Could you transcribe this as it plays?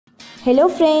Hello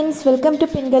friends, welcome to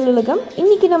Pengal Ulagam.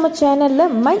 இன்னைக்கு நம்ம சேனல்ல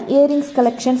my earrings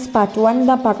collections part 1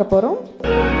 தான் பார்க்க போறோம்.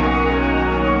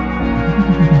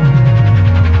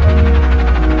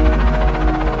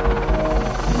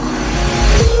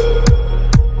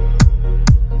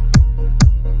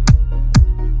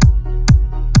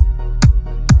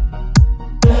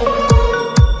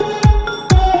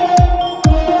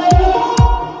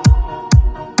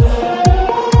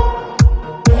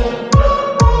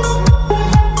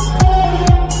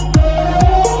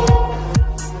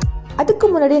 அதுக்கு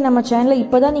முன்னாடி நம்ம சேனலை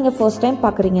இப்போதான் நீங்கள் ஃபர்ஸ்ட் டைம்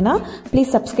பார்க்குறீங்கன்னா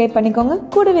ப்ளீஸ் சப்ஸ்கிரைப் பண்ணிக்கோங்க.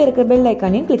 கூடவே இருக்கிற பெல்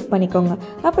ஐக்கானையும் கிளிக் பண்ணிக்கோங்க.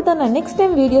 அப்போ தான் நான் நெக்ஸ்ட்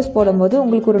டைம் வீடியோஸ் போடும்போது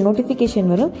உங்களுக்கு ஒரு நோட்டிஃபிகேஷன்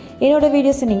வரும். என்னோட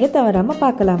வீடியோஸை நீங்கள் தவறாமல்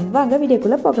பார்க்கலாம். வாங்க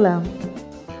வீடியோக்குள்ளே போகலாம்.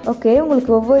 ஓகே,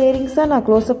 உங்களுக்கு ஒவ்வொரு இயரிங்ஸாக நான்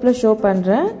க்ளோஸ்அப்பில் ஷோ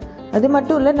பண்ணுறேன். அது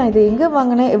மட்டும் இல்லை, நான் இதை எங்கே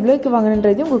வாங்கினேன் எவ்வளோக்கு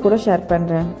வாங்கினேன்றதையும் உங்களுக்கு கூட ஷேர்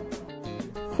பண்ணுறேன்.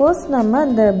 ஃபர்ஸ்ட் நம்ம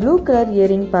இந்த ப்ளூ கலர்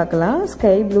இயரிங் பார்க்கலாம்.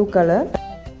 Sky blue colour.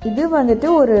 இது வந்துட்டு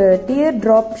ஒரு டியர்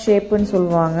ட்ராப் ஷேப்புன்னு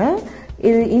சொல்லுவாங்க.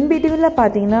 இது இன்பிட்வீனில்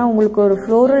பார்த்தீங்கன்னா உங்களுக்கு ஒரு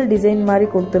ஃப்ளோரல் டிசைன் மாதிரி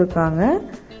கொடுத்துருக்காங்க.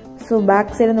 ஸோ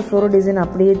பேக் சைடு அந்த ஃப்ளோரல் டிசைன்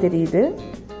அப்படியே தெரியுது.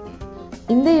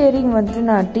 இந்த இயரிங் வந்துட்டு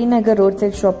நான் டி நகர் ரோட்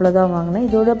சைட் ஷாப்பில் தான் வாங்கினேன்.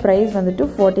 இதோட ப்ரைஸ் வந்துட்டு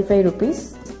 45 rupees.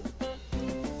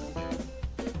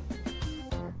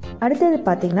 அடுத்தது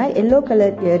பார்த்தீங்கன்னா எல்லோ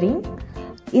கலர் இயரிங்.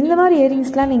 இந்த மாதிரி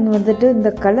இயரிங்ஸ்லாம் நீங்கள் வந்துட்டு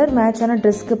இந்த கலர் மேட்சான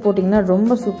ட்ரெஸ்க்கு போட்டிங்கன்னா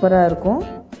ரொம்ப சூப்பராக இருக்கும்.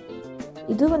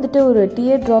 இது வந்துட்டு ஒரு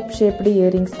டியர் ட்ராப் ஷேப்டு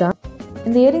இயரிங்ஸ் தான்.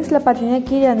 இந்த இயரிங்ஸில் பார்த்தீங்கன்னா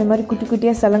கீழே அந்த மாதிரி குட்டி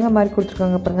குட்டியாக சலங்கை மாதிரி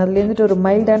கொடுத்துருக்காங்க பாருங்கள். அதுலேருந்துட்டு ஒரு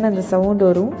மைல்டான அந்த சவுண்ட்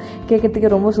வரும். கேட்கறதுக்கு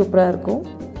ரொம்ப சூப்பராக இருக்கும்.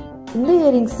 இந்த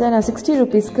இயரிங்ஸை நான் 60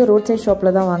 rupeesக்கு ரோட் சைட்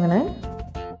ஷாப்பில் தான் வாங்கினேன்.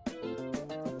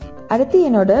 அடுத்து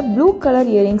என்னோட ப்ளூ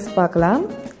கலர் இயரிங்ஸ் பார்க்கலாம்.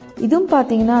 இதுவும்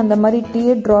பார்த்தீங்கன்னா அந்த மாதிரி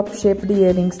டியர் ட்ராப் ஷேப்டு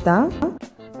இயரிங்ஸ் தான்.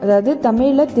 அதாவது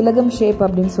தமிழில் திலகம் ஷேப்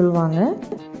அப்படின்னு சொல்லுவாங்க.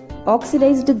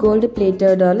 ஆக்சிடைஸ்டு கோல்டு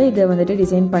பிளேட்டடால் இதை வந்துட்டு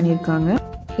டிசைன் பண்ணியிருக்காங்க.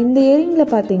 இந்த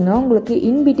இயரிங்கில் பார்த்தீங்கன்னா உங்களுக்கு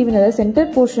இன்பிட்வீன், அதாவது சென்டர்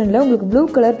போர்ஷனில் உங்களுக்கு ப்ளூ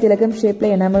கலர் திலகம்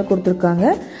ஷேப்பில் எனாமல் கொடுத்துருக்காங்க.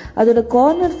 அதோட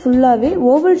கார்னர் ஃபுல்லாகவே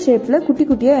ஓவல் ஷேப்பில் குட்டி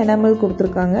குட்டியாக எனாமல்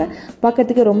கொடுத்துருக்காங்க.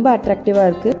 பார்க்கறதுக்கு ரொம்ப அட்ராக்டிவாக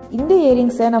இருக்குது. இந்த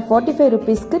இயரிங்ஸை நான் 45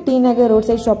 rupeesக்கு டி நகர் ரோட்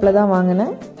சைட் ஷாப்பில் தான்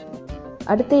வாங்கினேன்.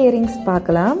 அடுத்த இயரிங்ஸ்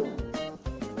பார்க்கலாம்.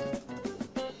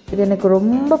 இது எனக்கு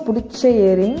ரொம்ப பிடிச்ச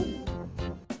இயரிங்.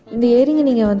 இந்த இயரிங்கை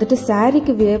நீங்கள் வந்துட்டு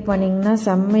சாரீக்கு வியர் பண்ணிங்கன்னா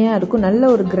செம்மையாக இருக்கும். நல்ல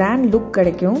ஒரு கிராண்ட் லுக்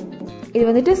கிடைக்கும். இது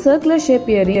வந்துட்டு சர்க்குலர் ஷேப்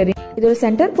இயரிங். இதோட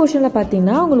சென்டர் போர்ஷனில்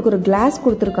பார்த்தீங்கன்னா உங்களுக்கு ஒரு கிளாஸ்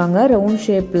கொடுத்துருக்காங்க ரவுண்ட்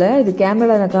ஷேப்பில். இது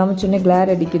கேமராவில் நான் காமிச்சோன்னே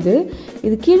கிளார் அடிக்குது.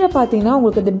 இது கீழே பார்த்தீங்கன்னா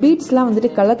உங்களுக்கு இந்த பீட்ஸ்லாம்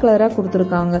வந்துட்டு கலர் கலராக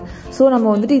கொடுத்துருக்காங்க. ஸோ நம்ம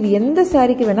வந்துட்டு இது எந்த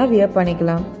சாரீக்கு வேணால் வியர்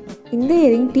பண்ணிக்கலாம். இந்த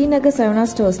இயரிங் டி நகர் சரவணா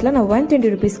ஸ்டோர்ஸில் நான்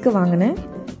 120 rupeesக்கு வாங்கினேன்.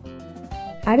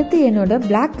 அடுத்து என்னோட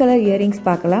பிளாக் கலர் இயரிங்ஸ்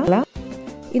பார்க்கலாம்.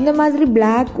 இந்த மாதிரி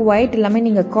பிளாக் ஒயிட் எல்லாமே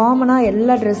நீங்கள் காமனாக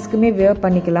எல்லா ட்ரெஸ்க்குமே வியர்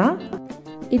பண்ணிக்கலாம்.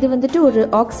 இது வந்துட்டு ஒரு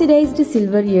ஆக்சிடைஸ்டு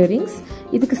சில்வர் இயரிங்ஸ்.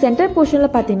 இதுக்கு சென்டர்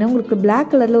போர்ஷனில் பார்த்தீங்கன்னா உங்களுக்கு பிளாக்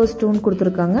கலரில் ஒரு ஸ்டோன்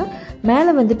கொடுத்துருக்காங்க.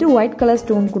 மேலே வந்துட்டு ஒயிட் கலர்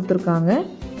ஸ்டோன் கொடுத்துருக்காங்க.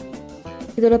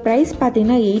 இதோட ப்ரைஸ்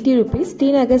பார்த்தீங்கன்னா 80 rupees. டி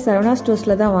நகர் சரவணா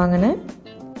ஸ்டோர்ஸில் தான் வாங்கினேன்.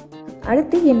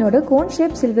 அடுத்து என்னோட கோன்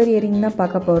ஷேப் சில்வர் இயரிங் தான்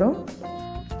பார்க்க போகிறோம்.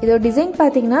 இதோட டிசைன்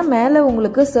பார்த்தீங்கன்னா மேலே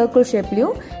உங்களுக்கு சர்க்கிள்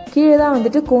ஷேப்லேயும் கீழே தான்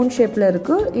வந்துட்டு கோன் ஷேப்பில்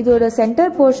இருக்குது. இதோட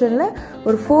சென்டர் போர்ஷனில்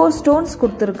ஒரு 4 stones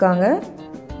கொடுத்துருக்காங்க.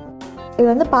 இது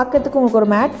வந்து பார்க்கறதுக்கு உங்களுக்கு ஒரு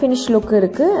மேட் ஃபினிஷ் லுக்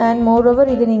இருக்குது. அண்ட் மோரோவர்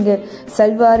இது நீங்கள்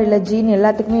சல்வார் இல்லை ஜீன்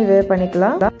எல்லாத்துக்குமே வேர்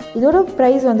பண்ணிக்கலாம். இதோட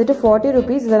ப்ரைஸ் வந்துட்டு 40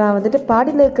 rupees. இதை நான் வந்துட்டு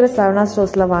பாடியில் இருக்கிற சரவணா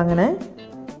ஸ்டோர்ஸில் வாங்கினேன்.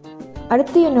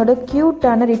 அடுத்து என்னோட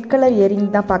க்யூட்டான ரெட் கலர் இயரிங்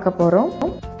தான் பார்க்க போகிறோம்.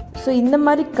 ஸோ இந்த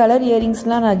மாதிரி கலர்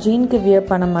இயரிங்ஸ்லாம் நான் ஜீனுக்கு வியர்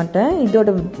பண்ண மாட்டேன். இதோட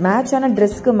மேட்சான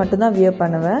ட்ரெஸ்க்கு மட்டும்தான் வியர்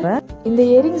பண்ணுவேன். இந்த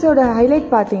இயரிங்ஸோட ஹைலைட்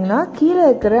பார்த்தீங்கன்னா கீழே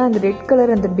இருக்கிற அந்த ரெட்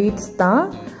கலர் அந்த பீட்ஸ் தான்.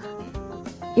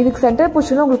 இதுக்கு சென்டர்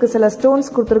பொசிஷனில் உங்களுக்கு சில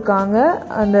ஸ்டோன்ஸ் கொடுத்துருக்காங்க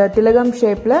அந்த திலகம்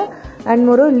ஷேப்பில். அண்ட்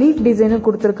ஒரு லீஃப் டிசைனும்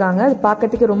கொடுத்துருக்காங்க. அது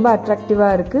பார்க்கறதுக்கு ரொம்ப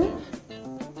அட்ராக்டிவாக இருக்குது.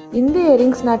 இந்த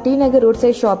இயரிங்ஸ் நான் டி நகர் ரோட்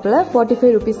சைட் ஷாப்பில்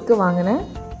 45 rupeesக்கு வாங்கினேன்.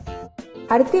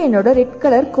 அடுத்து என்னோட red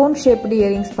colour cone shaped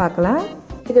earrings பார்க்கலாம்.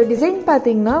 இதோட டிசைன்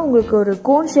பார்த்தீங்கன்னா உங்களுக்கு ஒரு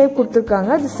கோன் ஷேப்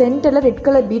கொடுத்துருக்காங்க. அது சென்டரில் ரெட்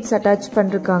கலர் பீட்ஸ் அட்டாச்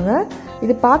பண்ணிருக்காங்க.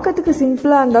 இது பார்க்கறதுக்கு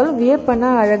சிம்பிளாக இருந்தாலும் வியர்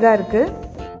பண்ண அழகாக இருக்குது.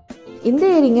 இந்த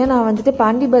இயரிங்கை நான் வந்துட்டு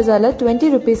பாண்டி பஜாரில் 20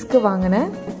 rupeesக்கு வாங்கினேன்.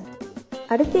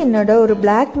 அடுத்து என்னோட ஒரு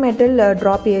பிளாக் மெட்டல்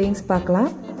ட்ராப் இயரிங்ஸ் பார்க்கலாம்.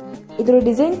 இதோட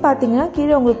டிசைன் பார்த்தீங்கன்னா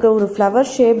கீழே உங்களுக்கு ஒரு ஃப்ளவர்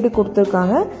ஷேப்டு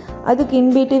கொடுத்துருக்காங்க. அதுக்கு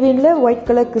இன்பிட்வீனில் ஒயிட்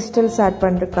கலர் கிறிஸ்டல்ஸ் ஆட்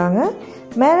பண்ணிருக்காங்க.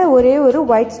 மேலே ஒரே ஒரு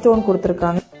ஒயிட் ஸ்டோன்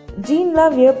கொடுத்துருக்காங்க.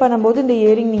 ஜீன்லாம் வியர் பண்ணும்போது இந்த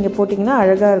இயரிங் நீங்கள் போட்டிங்கன்னா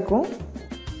அழகாக இருக்கும்.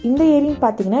 இந்த இயரிங்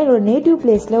பார்த்தீங்கன்னா என்னோட நேட்டிவ்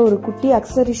பிளேஸில் ஒரு குட்டி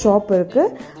அக்சசரி ஷாப்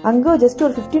இருக்குது. அங்கே ஜஸ்ட்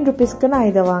ஒரு 15 rupeesக்கு நான்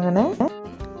இதை வாங்கினேன்.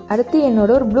 அடுத்து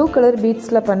என்னோட ஒரு ப்ளூ கலர்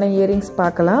பீட்ஸில் பண்ண இயரிங்ஸ்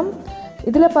பார்க்கலாம்.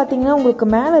 இதில் பார்த்தீங்கன்னா உங்களுக்கு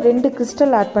மேலே 2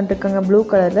 கிறிஸ்டல் ஆட் பண்ணிருக்காங்க ப்ளூ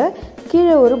கலரில்.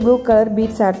 கீழே ஒரு ப்ளூ கலர்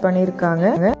பீட்ஸ் ஆட் பண்ணியிருக்காங்க.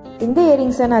 இந்த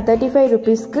இயரிங்ஸை நான் 35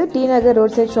 rupeesக்கு டி நகர்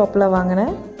ரோட் சைட் ஷாப்பில்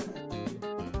வாங்கினேன்.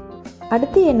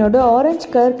 அடுத்து என்னோட ஆரஞ்சு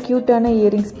கலர் க்யூட்டான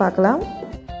இயரிங்ஸ் பார்க்கலாம்.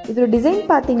 இதோட டிசைன்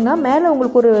பார்த்தீங்கன்னா மேலே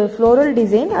உங்களுக்கு ஒரு ஃப்ளோரல்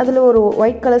டிசைன், அதில் ஒரு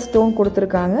ஒயிட் கலர் ஸ்டோன்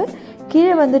கொடுத்துருக்காங்க.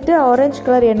 கீழே வந்துட்டு ஆரஞ்சு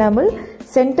கலர் எனாமல்,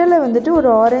 சென்டரில் வந்துட்டு ஒரு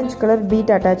ஆரஞ்சு கலர்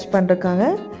பீட் அட்டாச் பண்ணிருக்காங்க.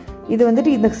 இது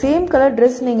வந்துட்டு இந்த சேம் கலர்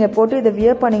ட்ரெஸ் நீங்கள் போட்டு இதை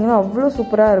வியர் பண்ணிங்கன்னா அவ்வளோ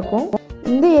சூப்பராக இருக்கும்.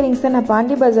 இந்த இயரிங்ஸை நான்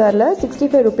பாண்டி பஜாரில்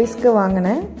 65 ருபீஸ்க்கு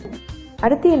வாங்கினேன்.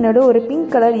 அடுத்து என்னோட ஒரு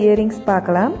பிங்க் கலர் இயரிங்ஸ்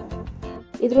பார்க்கலாம்.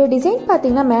 இதோட டிசைன்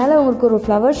பார்த்தீங்கன்னா மேலே உங்களுக்கு ஒரு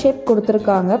ஃப்ளவர் ஷேப்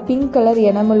கொடுத்துருக்காங்க. பிங்க் கலர்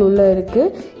எனாமல் உள்ளே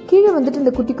இருக்குது. கீழே வந்துட்டு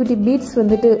இந்த குட்டி குட்டி பீட்ஸ்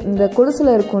வந்துட்டு இந்த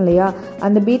கொலுசில் இருக்கும் இல்லையா,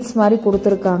 அந்த பீட்ஸ் மாதிரி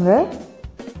கொடுத்துருக்காங்க.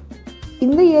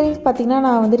 இந்த இயரிங்ஸ் பார்த்தீங்கன்னா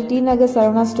நான் வந்துட்டு டி நகர்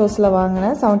சரவணா ஸ்டோர்ஸில்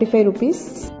வாங்கினேன், 75 ருபீஸ்.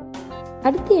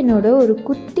 அடுத்து என்னோட ஒரு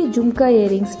குட்டி ஜும்கா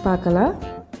இயரிங்ஸ் பார்க்கலாம்.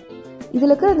 இதில்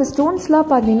இருக்கிற அந்த ஸ்டோன்ஸ்லாம்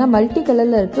பார்த்தீங்கன்னா மல்டி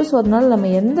கலரில் இருக்குது. ஸோ அதனால் நம்ம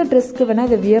எந்த ட்ரெஸ்க்கு வேணால்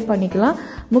இதை வியர் பண்ணிக்கலாம்.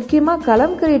 முக்கியமாக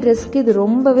கலம்கரி ட்ரெஸ்க்கு இது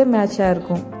ரொம்பவே மேட்சாக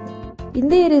இருக்கும்.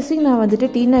 இந்த இயரிங்ஸையும் நான் வந்துட்டு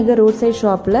டி நகர் ரோட் சைட்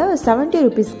ஷாப்பில் 70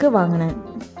 ருபீஸ்க்கு வாங்கினேன்.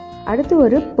 அடுத்து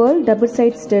ஒரு பேர்ல் டபுள்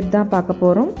சைட் ஸ்டட் தான் பார்க்க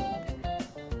போகிறோம்.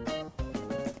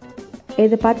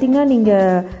 இது பார்த்தீங்கன்னா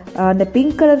நீங்கள் அந்த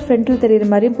பிங்க் கலர் ஃப்ரண்ட்டில் தெரிகிற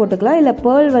மாதிரியும் போட்டுக்கலாம், இல்லை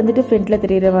பேர்ல் வந்துட்டு ஃப்ரண்ட்டில்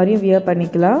தெரிகிற மாதிரியும் வியர்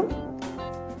பண்ணிக்கலாம்.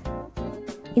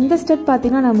 இந்த ஸ்டட்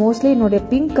பார்த்தீங்கன்னா நான் மோஸ்ட்லி என்னுடைய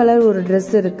பிங்க் கலர் ஒரு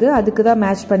ட்ரெஸ் இருக்குது, அதுக்கு தான்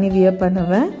மேட்ச் பண்ணி வியர்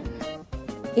பண்ணுவேன்.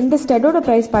 இந்த ஸ்டட்டோட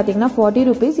ப்ரைஸ் பார்த்தீங்கன்னா 40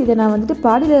 ருபீஸ். இதை நான் வந்துட்டு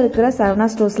பாடியில் இருக்கிற சரவணா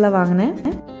ஸ்டோர்ஸில் வாங்கினேன்.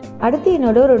 அடுத்து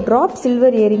என்னோட ஒரு ட்ராப்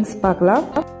சில்வர் இயரிங்ஸ் பார்க்கலாம்.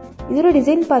 இதோட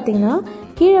டிசைன் பார்த்தீங்கன்னா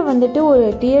கீழே வந்துட்டு ஒரு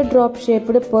டியர் ட்ராப்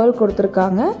ஷேப்டு பேர்ல்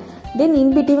கொடுத்துருக்காங்க. தென்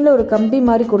இன்பிட்வீனில் ஒரு கம்பி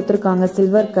மாதிரி கொடுத்துருக்காங்க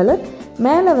சில்வர் கலர்.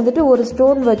 மேலே வந்துட்டு ஒரு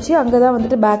ஸ்டோன் வச்சு அங்கே தான்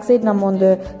வந்துட்டு பேக் சைட் நம்ம வந்து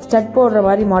ஸ்டட் போடுற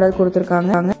மாதிரி மாடல்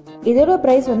கொடுத்துருக்காங்க. இதோட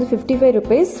ப்ரைஸ் வந்து 55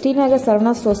 ருபீஸ். ஸ்ரீநகர்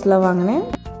சரவணா ஸ்டோர்ஸில் வாங்கினேன்.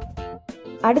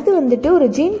 அடுத்து வந்துட்டு ஒரு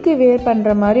ஜீனுக்கு வேர்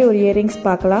பண்ணுற மாதிரி ஒரு இயரிங்ஸ்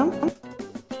பார்க்கலாம்.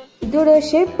 இதோட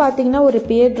ஷேப் பார்த்தீங்கன்னா ஒரு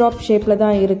பியர் ட்ராப் ஷேப்பில்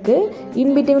தான் இருக்குது.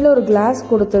 இன்பிட்வீனில் ஒரு கிளாஸ்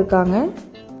கொடுத்துருக்காங்க.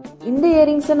 இந்த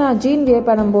இயரிங்ஸை நான் ஜீன் வேர்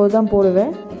பண்ணும்போது தான்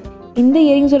போடுவேன். இந்த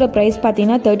இயரிங்ஸோட ப்ரைஸ்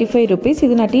பார்த்தீங்கன்னா 35 ருபீஸ்.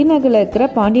 இது நான் டி நகரில் இருக்கிற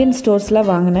பாண்டியன் ஸ்டோர்ஸில்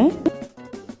வாங்கினேன்.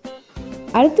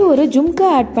 அடுத்து ஒரு ஜும்கா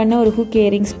ஆட் பண்ண ஒரு ஹுக்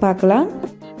இயரிங்ஸ் பார்க்கலாம்.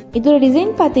 இதோட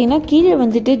டிசைன் பார்த்தீங்கன்னா கீழே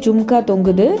வந்துட்டு ஜும்கா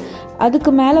தொங்குது,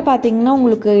 அதுக்கு மேலே பார்த்தீங்கன்னா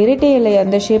உங்களுக்கு இரட்டை இலை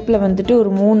அந்த ஷேப்பில் வந்துட்டு ஒரு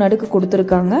 3 அடுக்கு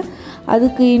கொடுத்துருக்காங்க.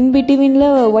 அதுக்கு இன்பிட்வீனில்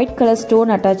ஒயிட் கலர்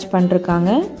ஸ்டோன் அட்டாச் பண்ணிருக்காங்க.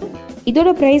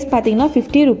 இதோட ப்ரைஸ் பார்த்தீங்கன்னா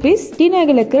 50 ருபீஸ். டி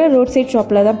நகரில் இருக்கிற ரோட் சைட்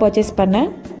ஷாப்பில் தான் பர்ச்சேஸ் பண்ணேன்.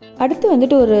 அடுத்து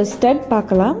வந்துட்டு ஒரு ஸ்டட்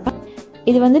பார்க்கலாம்.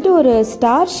 இது வந்துட்டு ஒரு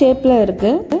ஸ்டார் ஷேப்பில்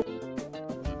இருக்குது.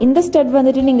 இந்த ஸ்டட்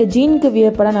வந்துட்டு நீங்கள் ஜீனுக்கு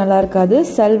வியர் பண்ண நல்லா இருக்காது,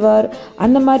 சல்வார்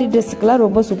அந்த மாதிரி ட்ரெஸ்ஸுக்கெல்லாம்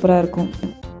ரொம்ப சூப்பராக இருக்கும்.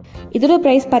 இதோட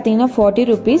ப்ரைஸ் பார்த்தீங்கன்னா 40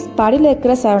 ருபீஸ். பாடியில்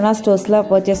இருக்கிற சரவணா ஸ்டோர்ஸில்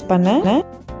பர்ச்சேஸ் பண்ணேன்.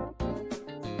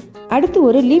 அடுத்து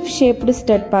ஒரு லீஃப் ஷேப்டு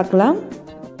ஸ்டட் பார்க்கலாம்.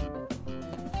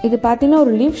 இது பார்த்தீங்கன்னா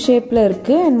ஒரு லீஃப் ஷேப்பில்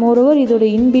இருக்குது. அண்ட் மோரோவர் இதோட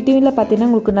இன்பிட்வீனில் பார்த்தீங்கன்னா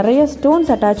உங்களுக்கு நிறைய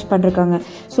ஸ்டோன்ஸ் அட்டாச் பண்ணிருக்காங்க.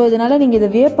 ஸோ இதனால் நீங்கள் இதை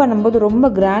வியர் பண்ணும்போது ரொம்ப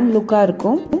கிராண்ட் லுக்காக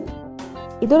இருக்கும்.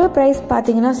 இதோட ப்ரைஸ்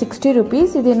பார்த்தீங்கன்னா 60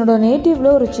 ருபீஸ். இது என்னோட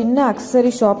நேட்டிவ்ல ஒரு சின்ன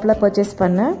அக்சசரி ஷாப்பில் பர்ச்சேஸ்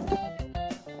பண்ணேன்.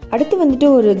 அடுத்து வந்துட்டு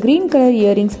ஒரு க்ரீன் கலர்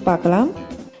இயரிங்ஸ் பார்க்கலாம்.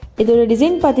 இதோட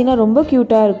டிசைன் பார்த்தீங்கன்னா ரொம்ப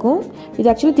க்யூட்டாக இருக்கும். இது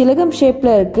ஆக்சுவலி திலகம்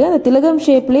ஷேப்பில் இருக்குது. அந்த திலகம்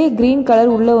ஷேப்லேயே க்ரீன்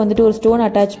கலர் உள்ளே வந்துட்டு ஒரு ஸ்டோன்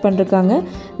அட்டாச் பண்ணிருக்காங்க.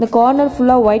 இந்த கார்னர்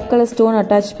ஃபுல்லாக ஒயிட் கலர் ஸ்டோன்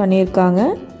அட்டாச் பண்ணியிருக்காங்க.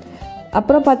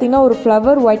 அப்புறம் பார்த்தீங்கன்னா ஒரு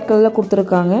ஃப்ளவர் ஒயிட் கலரில்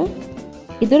கொடுத்துருக்காங்க.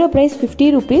 இதோட price 50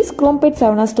 rupees. Chromepet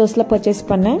Saravana ஸ்டோர்ஸில் purchase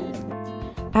பண்ணேன்.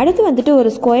 அடுத்து வந்துட்டு ஒரு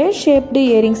ஸ்கொயர் ஷேப்டு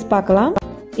இயரிங்ஸ் பார்க்கலாம்.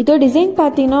 இதோட டிசைன்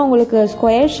பார்த்தீங்கன்னா உங்களுக்கு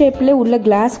ஸ்கொயர் ஷேப்பில் உள்ள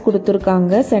கிளாஸ்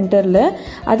கொடுத்துருக்காங்க சென்டரில்.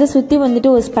 அதை சுற்றி வந்துட்டு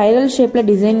ஒரு ஸ்பைரல் ஷேப்பில்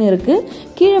டிசைன் இருக்குது.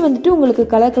 கீழே வந்துட்டு உங்களுக்கு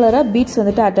கலர் கலராக பீட்ஸ்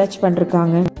வந்துட்டு அட்டாச்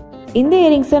பண்ணிருக்காங்க. இந்த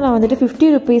இயரிங்ஸை நான் வந்துட்டு 50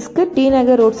 ருபீஸ்க்கு டி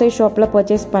நகர் ரோட் சைட் ஷாப்பில்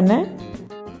பர்ச்சேஸ் பண்ணேன்.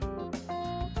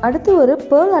 அடுத்து ஒரு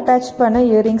பேர்ல் அட்டாச் பண்ண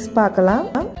இயரிங்ஸ் பார்க்கலாம்.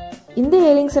 இந்த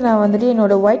இயரிங்ஸை நான் வந்துட்டு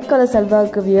என்னோட ஒயிட் கலர்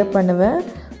சல்வாருக்கு வியர் பண்ணுவேன்,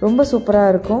 ரொம்ப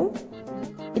சூப்பராக இருக்கும்.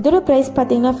 இதோட ப்ரைஸ்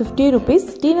பார்த்தீங்கன்னா 50 ருபீஸ்.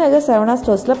 டி நகர் சரவணா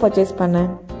ஸ்டோர்ஸில் பர்ச்சேஸ்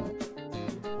பண்ணேன்.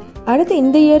 அடுத்து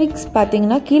இந்த இயரிங்ஸ்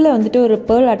பார்த்தீங்கன்னா கீழே வந்துட்டு ஒரு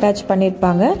பேர்ல் அட்டாச்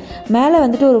பண்ணியிருப்பாங்க. மேலே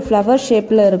வந்துட்டு ஒரு ஃப்ளவர்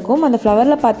ஷேப்பில் இருக்கும். அந்த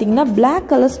ஃப்ளவரில் பார்த்தீங்கன்னா பிளாக்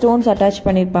கலர் ஸ்டோன்ஸ் அட்டாச்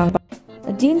பண்ணியிருப்பாங்க.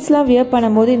 ஜீன்ஸ்லாம் வியர்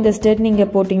பண்ணும்போது இந்த ஸ்டட்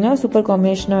நீங்கள் போட்டிங்கன்னா சூப்பர்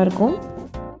காம்பினேஷனாக இருக்கும்.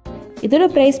 இதோட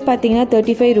ப்ரைஸ் பார்த்தீங்கன்னா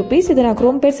 35 ருபீஸ். இதை நான்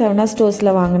குரோம்பேட் சரவணா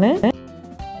ஸ்டோர்ஸில் வாங்கினேன்.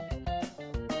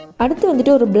 அடுத்து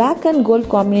வந்துட்டு ஒரு பிளாக் அண்ட்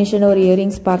கோல்ட் காம்பினேஷன் ஒரு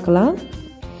இயரிங்ஸ் பார்க்கலாம்.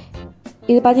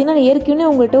 இது பார்த்தீங்கன்னா நான் ஏற்கனவே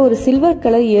உங்கள்கிட்ட ஒரு சில்வர்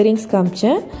கலர் இயரிங்ஸ்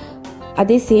காமிச்சேன்,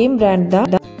 அதே சேம் பிராண்ட் தான்.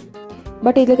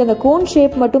 பட் இதுக்கு அந்த கோன்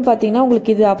ஷேப் மட்டும் பார்த்தீங்கன்னா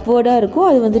உங்களுக்கு இது அப்வேர்டாக இருக்கும்,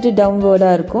 அது வந்துட்டு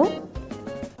டவுன்வேர்டாக இருக்கும்.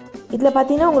 இதில்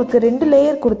பார்த்தீங்கன்னா உங்களுக்கு 2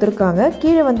 லேயர் கொடுத்துருக்காங்க.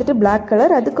 கீழே வந்துட்டு பிளாக்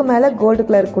கலர், அதுக்கு மேலே கோல்டு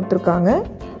கலர் கொடுத்துருக்காங்க.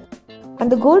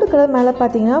 அந்த கோல்டு கலர் மேலே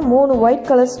பார்த்தீங்கன்னா 3 ஒயிட்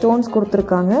கலர் ஸ்டோன்ஸ்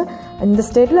கொடுத்துருக்காங்க. இந்த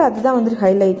ஸ்டேட்டில் அதுதான் வந்துட்டு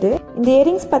ஹைலைட்டு. இந்த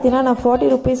இயரிங்ஸ் பார்த்தீங்கன்னா நான் 40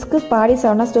 ருபீஸ்க்கு பாடி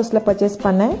சரவணா ஸ்டோர்ஸில் பர்ச்சேஸ்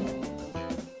பண்ணேன்.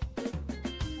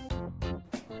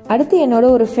 அடுத்து என்னோட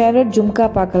ஒரு ஃபேவரட் ஜும்கா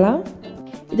பார்க்கலாம்.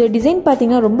 இது டிசைன்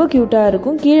பார்த்தீங்கன்னா ரொம்ப க்யூட்டாக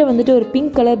இருக்கும். கீழே வந்துட்டு ஒரு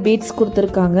பிங்க் கலர் பீட்ஸ்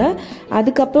கொடுத்துருக்காங்க.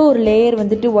 அதுக்கப்புறம் ஒரு லேயர்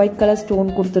வந்துட்டு ஒயிட் கலர் ஸ்டோன்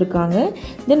கொடுத்துருக்காங்க.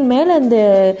 தென் மேலே அந்த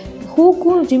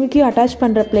ஹூக்கும் ஜிமிக்கியும் அட்டாச்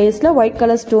பண்ணுற பிளேஸில் ஒயிட்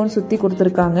கலர் ஸ்டோன் சுற்றி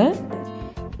கொடுத்துருக்காங்க.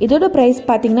 இதோட ப்ரைஸ்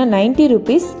பார்த்தீங்கன்னா 90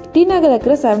 rupees. டி நகரில்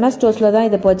இருக்கிற சரவணா ஸ்டோர்ஸில் தான்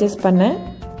இதை பர்ச்சேஸ் பண்ணேன்.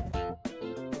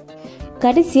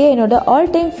 கடைசியாக என்னோட ஆல்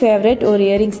டைம் ஃபேவரட் ஒரு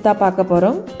இயரிங்ஸ் தான் பார்க்க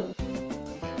போகிறோம்.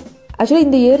 ஆக்சுவலி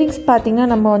இந்த இயரிங்ஸ் பார்த்தீங்கன்னா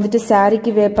நம்ம வந்துட்டு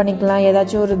சாரீக்கு வேர் பண்ணிக்கலாம்.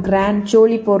 ஏதாச்சும் ஒரு கிராண்ட்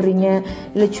சோலி போடுறீங்க,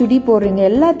 இல்லை சுடி போடுறீங்க,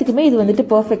 எல்லாத்துக்குமே இது வந்துட்டு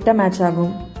பர்ஃபெக்டாக மேட்ச்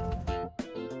ஆகும்.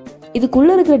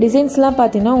 இதுக்குள்ளே இருக்கிற டிசைன்ஸ்லாம்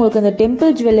பார்த்தீங்கன்னா உங்களுக்கு அந்த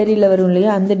டெம்பிள் ஜுவல்லரியில் வரும்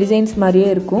இல்லையா, அந்த டிசைன்ஸ் மாதிரியே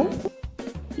இருக்கும்.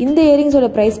 இந்த இயரிங்ஸோட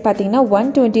ப்ரைஸ் பார்த்தீங்கன்னா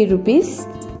 120 rupees.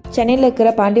 சென்னையில் இருக்கிற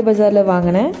பாண்டி பஜாரில்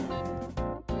வாங்கினேன்.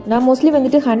 நான் மோஸ்ட்லி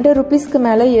வந்துட்டு 100 rupeesக்கு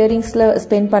மேலே இயரிங்ஸில்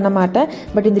ஸ்பெண்ட் பண்ண மாட்டேன்.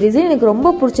 பட் இந்த டிசைன் எனக்கு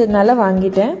ரொம்ப பிடிச்சதுனால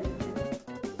வாங்கிட்டேன்.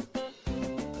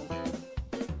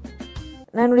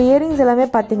 நான் என்னோடய இயரிங்ஸ் எல்லாமே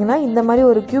பார்த்தீங்கன்னா இந்த மாதிரி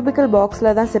ஒரு கியூபிக்கல்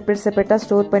பாக்ஸில் தான் செப்பரேட்டாக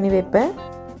ஸ்டோர் பண்ணி வைப்பேன்.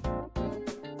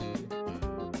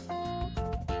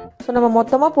 ஸோ நம்ம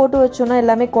மொத்தமாக போட்டு வச்சோன்னா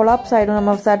எல்லாமே கொலாப்ஸ் ஆகிடும்.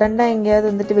 நம்ம சடனாக எங்கேயாவது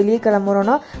வந்துட்டு வெளியே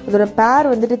கிளம்புறோன்னா அதோட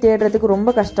பேர் வந்துட்டு தேடுறதுக்கு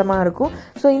ரொம்ப கஷ்டமாக இருக்கும்.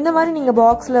 ஸோ இந்த மாதிரி நீங்கள்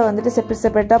பாக்ஸில் வந்துட்டு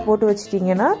செப்பரேட்டாக போட்டு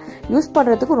வச்சிட்டிங்கன்னா யூஸ்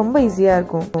பண்ணுறதுக்கு ரொம்ப ஈஸியாக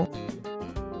இருக்கும்.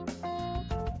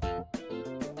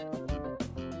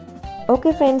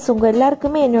 ஓகே ஃப்ரெண்ட்ஸ், உங்கள்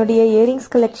எல்லாருக்குமே என்னுடைய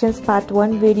இயரிங்ஸ் கலெக்ஷன்ஸ் பார்ட்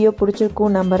 1 வீடியோ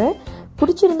பிடிச்சிருக்கும் நம்புகிறேன்.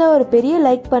 பிடிச்சிருந்தா ஒரு பெரிய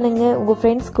லைக் பண்ணுங்கள், உங்கள்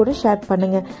ஃப்ரெண்ட்ஸ் கூட ஷேர்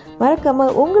பண்ணுங்கள்.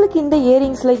 மறக்காமல் உங்களுக்கு இந்த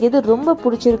இயரிங்ஸில் எது ரொம்ப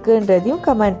பிடிச்சிருக்குன்றதையும்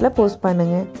கமெண்ட்டில் போஸ்ட்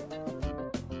பண்ணுங்கள்.